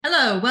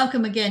Hello,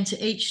 welcome again to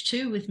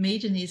H2 with me,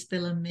 Denise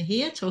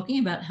Billen-Mejia, talking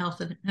about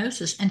health and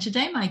hypnosis. And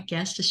today my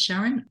guest is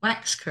Sharon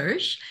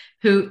Waxkirsch,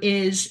 who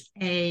is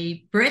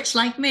a Brit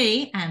like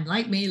me, and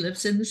like me,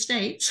 lives in the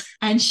States.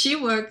 And she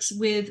works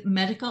with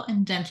medical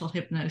and dental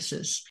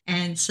hypnosis.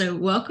 And so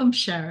welcome,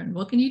 Sharon.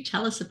 What can you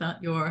tell us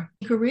about your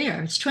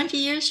career? It's 20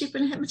 years you've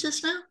been a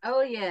hypnotist now?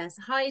 Oh yes.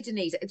 Hi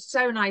Denise. It's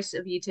so nice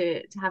of you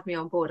to have me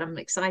on board. I'm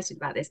excited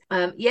about this.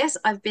 Yes,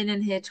 I've been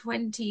in here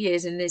 20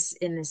 years in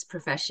this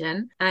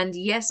profession. And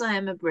yes, I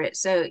am a Brit.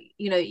 So,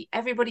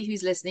 everybody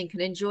who's listening can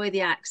enjoy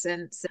the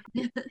accents.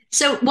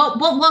 So what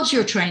was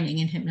your training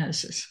in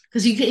hypnosis?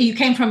 Because you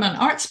came from an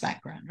arts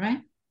background, right?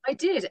 I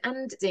did.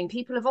 And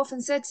people have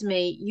often said to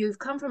me, you've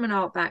come from an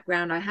art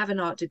background, I have an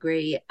art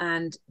degree,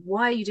 and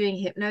why are you doing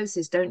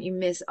hypnosis? Don't you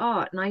miss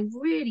art? And I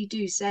really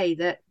do say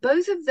that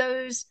both of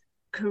those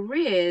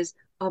careers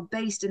are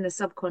based in the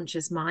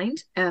subconscious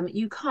mind.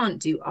 You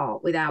can't do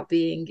art without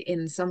being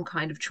in some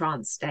kind of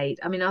trance state.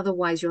 I mean,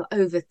 otherwise you're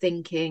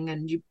overthinking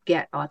and you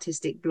get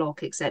artistic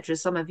block, etc.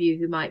 Some of you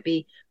who might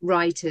be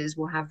writers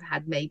will have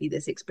had maybe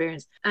this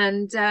experience.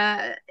 And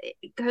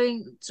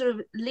going sort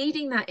of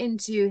leading that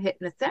into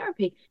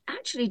hypnotherapy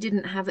actually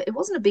didn't have it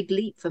wasn't a big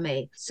leap for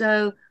me.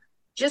 So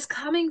just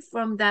coming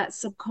from that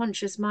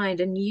subconscious mind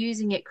and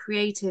using it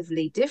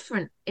creatively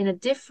different in a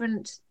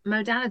different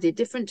modality,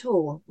 different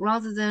tool,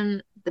 rather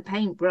than the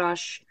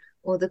paintbrush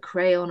or the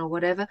crayon or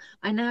whatever.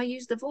 I now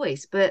use the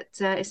voice, but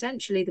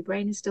essentially the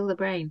brain is still the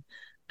brain.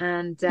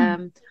 And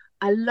Mm.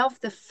 I love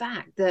the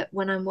fact that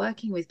when I'm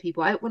working with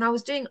people, when I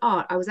was doing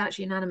art, I was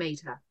actually an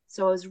animator.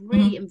 So I was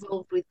really Mhm.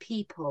 involved with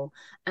people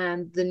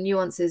and the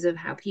nuances of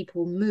how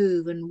people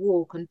move and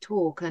walk and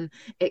talk and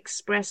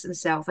express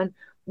themselves. And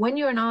when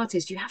you're an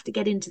artist, you have to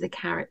get into the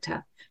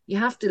character. You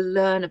have to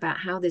learn about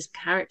how this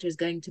character is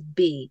going to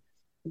be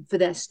for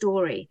their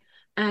story.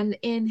 And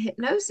in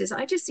hypnosis,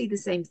 I just see the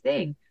same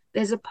thing.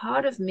 There's a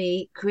part of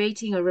me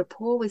creating a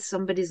rapport with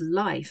somebody's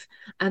life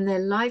and their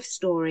life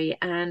story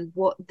and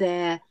what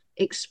their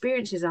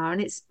experiences are.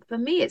 And it's for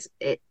me,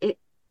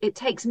 it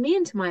takes me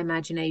into my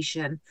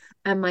imagination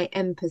and my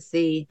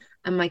empathy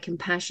and my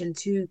compassion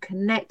to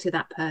connect to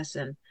that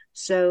person.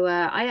 So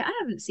I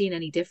haven't seen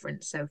any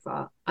difference so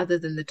far, other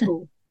than the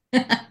tool.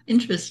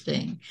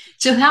 Interesting.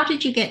 So how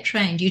did you get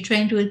trained? You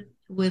trained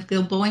with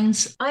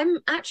Gilboyne's. I'm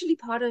actually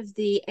part of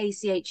the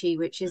ACHE,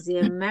 which is the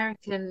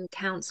American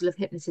Council of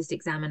Hypnotist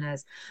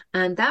Examiners,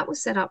 and that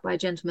was set up by a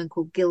gentleman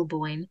called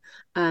Gilboyne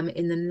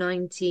in the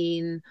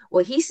 19.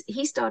 Well, he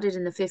started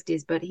in the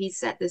 50s, but he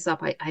set this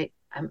up.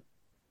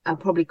 I'm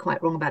probably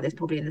quite wrong about this,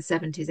 probably in the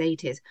 70s,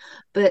 80s.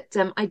 But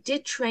I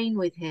did train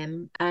with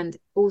him and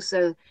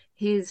also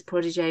his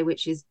protege,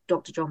 which is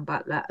Dr. John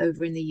Butler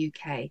over in the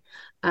UK,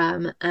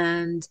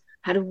 and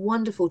had a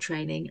wonderful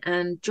training.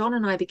 And John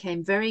and I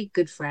became very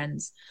good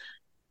friends.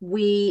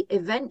 We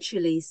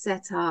eventually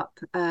set up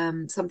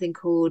something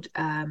called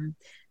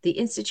the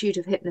Institute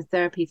of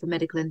Hypnotherapy for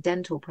Medical and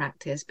Dental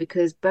Practice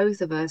because both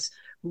of us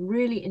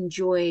really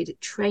enjoyed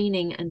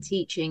training and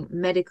teaching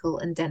medical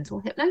and dental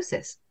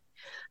hypnosis.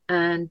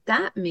 And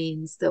that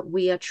means that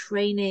we are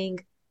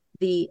training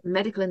the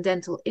medical and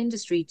dental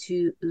industry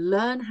to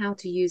learn how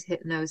to use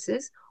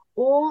hypnosis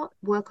or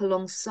work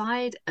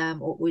alongside,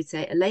 or we'd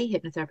say a lay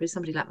hypnotherapist,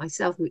 somebody like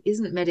myself who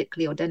isn't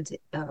medically or dental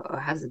or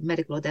has a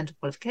medical or dental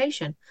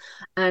qualification,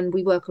 and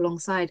we work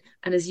alongside.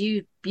 And as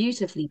you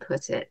beautifully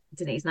put it,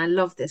 Denise, and I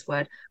love this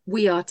word,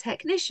 we are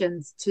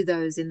technicians to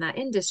those in that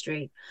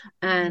industry,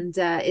 and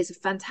it's a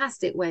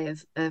fantastic way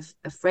of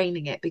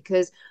framing it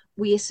because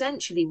we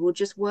essentially will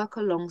just work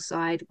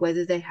alongside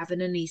whether they have an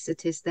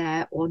anaesthetist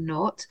there or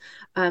not,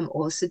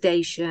 or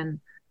sedation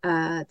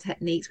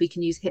techniques. We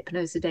can use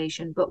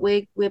hypnosedation, but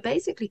we're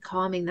basically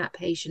calming that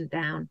patient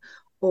down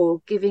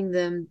or giving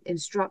them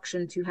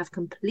instruction to have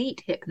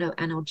complete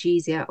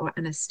hypnoanalgesia or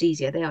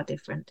anesthesia. They are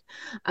different.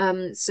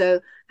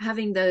 So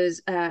having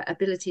those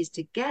abilities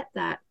to get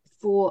that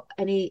for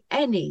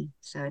any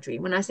surgery.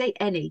 When I say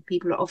any,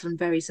 people are often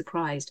very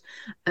surprised.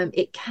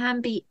 It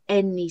can be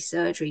any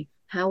surgery.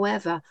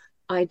 However,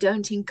 I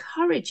don't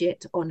encourage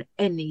it on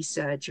any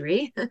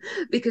surgery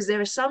because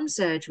there are some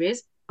surgeries,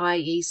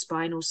 i.e.,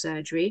 spinal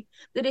surgery,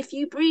 that if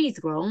you breathe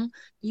wrong,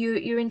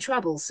 you're in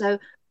trouble. So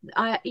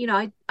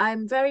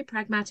I'm very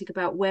pragmatic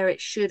about where it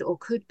should or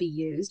could be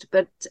used,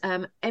 but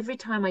every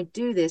time I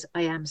do this,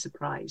 I am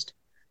surprised,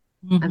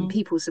 and Mhm.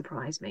 people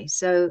surprise me.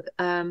 So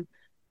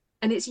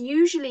and it's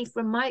usually,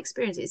 from my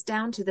experience, it's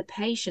down to the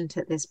patient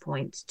at this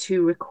point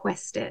to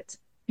request it.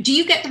 Do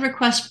you get the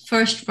request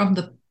first from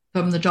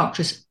the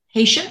doctor's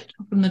patient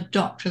or from the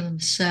doctor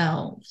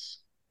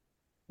themselves?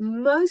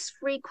 Most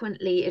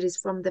frequently, it is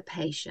from the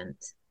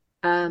patient.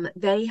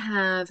 They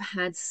have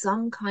had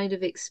some kind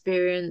of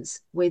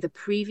experience with a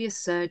previous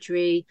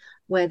surgery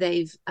where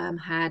they've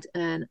had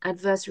an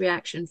adverse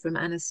reaction from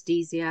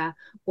anesthesia,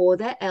 or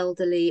they're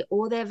elderly,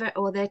 or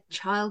their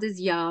child is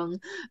young,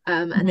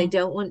 and they Mhm.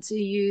 don't want to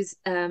use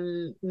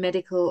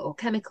medical or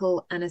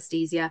chemical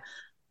anesthesia.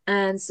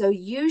 And so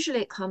usually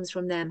it comes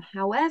from them.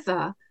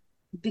 However,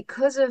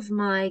 because of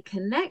my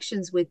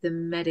connections with the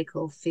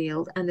medical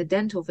field and the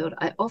dental field,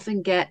 I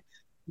often get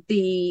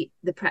the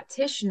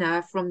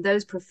practitioner from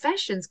those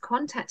professions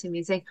contacting me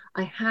and saying,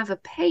 I have a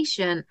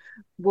patient,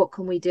 what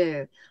can we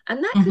do?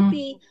 And that could Mm-hmm.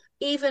 be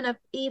even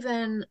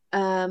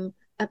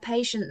a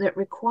patient that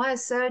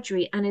requires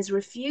surgery and is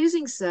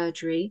refusing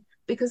surgery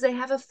because they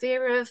have a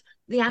fear of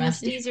the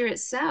Anesthesia. anesthesia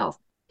itself.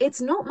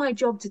 It's not my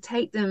job to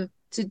take them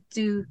to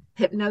do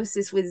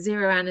hypnosis with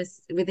zero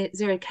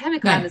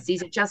chemical No,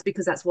 anesthesia just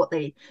because that's what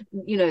they,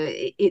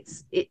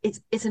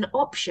 it's an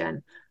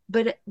option.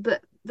 But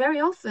very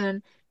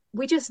often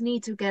we just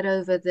need to get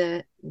over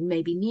the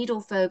maybe needle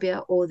phobia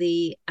or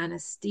the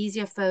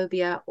anesthesia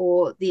phobia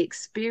or the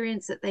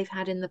experience that they've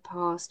had in the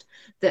past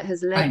that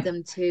has led right.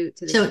 them to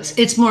this So it's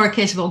fear. it's more a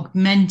case of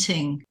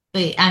augmenting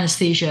the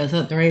anesthesia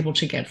that they're able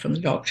to get from the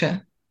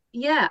doctor.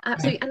 Yeah, Right.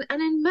 absolutely.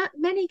 And in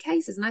many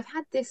cases, and I've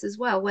had this as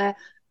well, where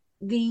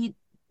the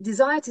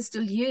desire to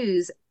still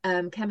use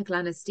chemical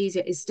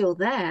anesthesia is still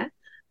there.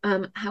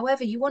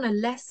 However, you want to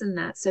lessen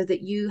that so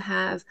that you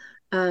have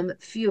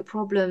fewer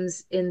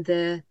problems in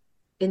the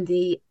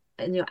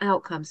in your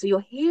outcome. So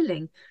your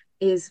healing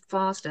is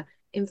faster.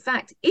 In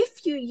fact,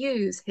 if you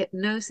use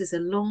hypnosis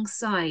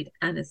alongside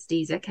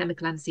anesthesia,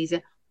 chemical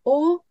anesthesia,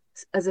 or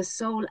as a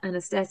sole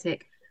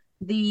anesthetic,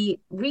 the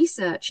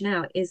research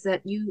now is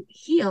that you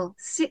heal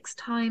 6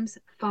 times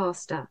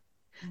faster.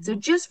 So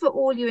Mhm. just for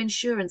all your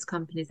insurance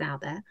companies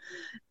out there,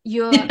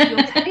 your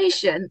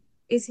patient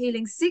is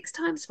healing 6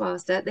 times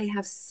faster. They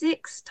have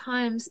 6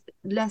 times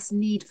less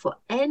need for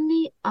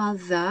any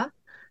other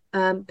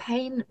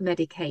pain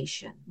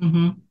medication.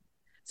 Mhm.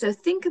 So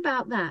think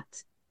about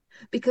that.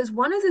 Because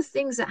one of the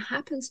things that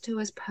happens to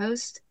us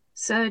post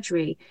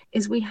surgery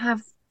is we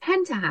have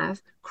tend to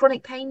have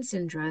chronic pain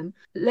syndrome,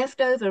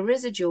 leftover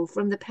residual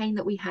from the pain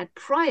that we had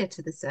prior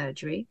to the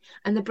surgery,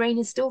 and the brain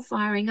is still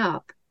firing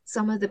up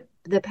some of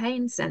the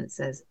pain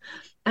sensors.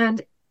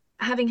 And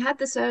having had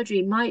the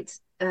surgery might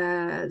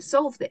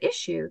solve the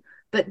issue,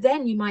 but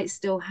then you might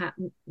still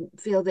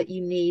feel that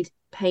you need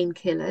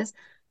painkillers.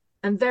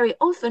 And very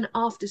often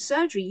after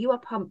surgery, you are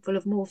pumped full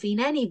of morphine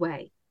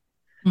anyway.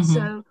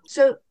 Mhm.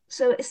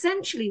 So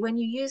essentially, when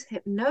you use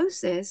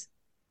hypnosis,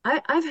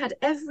 I've had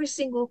every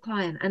single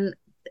client and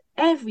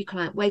every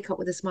client wake up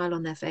with a smile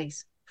on their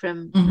face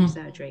from Mhm.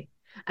 surgery.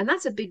 And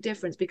that's a big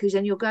difference because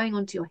then you're going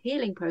on to your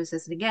healing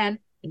process. And again,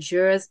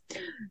 insurers,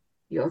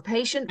 your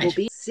patient will Right.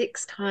 be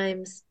 6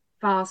 times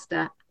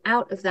faster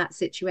out of that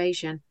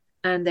situation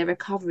and their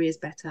recovery is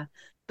better.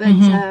 But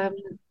Mhm.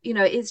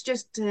 it's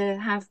just to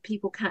have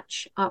people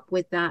catch up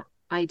with that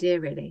idea,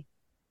 really.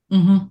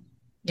 Mhm.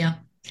 Yeah.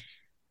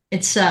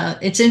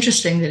 It's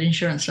interesting that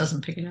insurance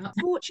doesn't pick it up.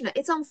 Fortunate.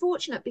 It's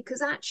unfortunate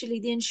because actually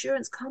the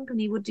insurance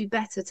company would do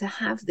better to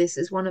have this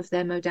as one of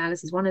their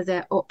modalities, one of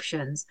their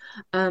options,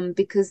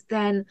 because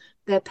then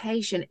their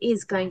patient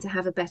is going to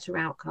have a better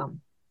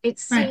outcome.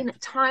 It's Right. seen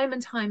time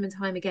and time and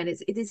time again.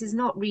 This is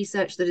not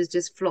research that has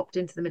just flopped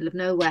into the middle of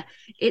nowhere.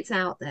 It's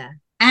out there.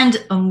 And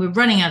we're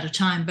running out of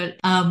time, but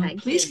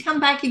Thank please you.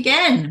 come back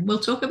again. We'll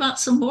talk about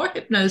some more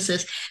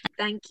hypnosis.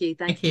 Thank you.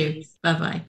 Thank Thanks, you. Denise. Bye bye.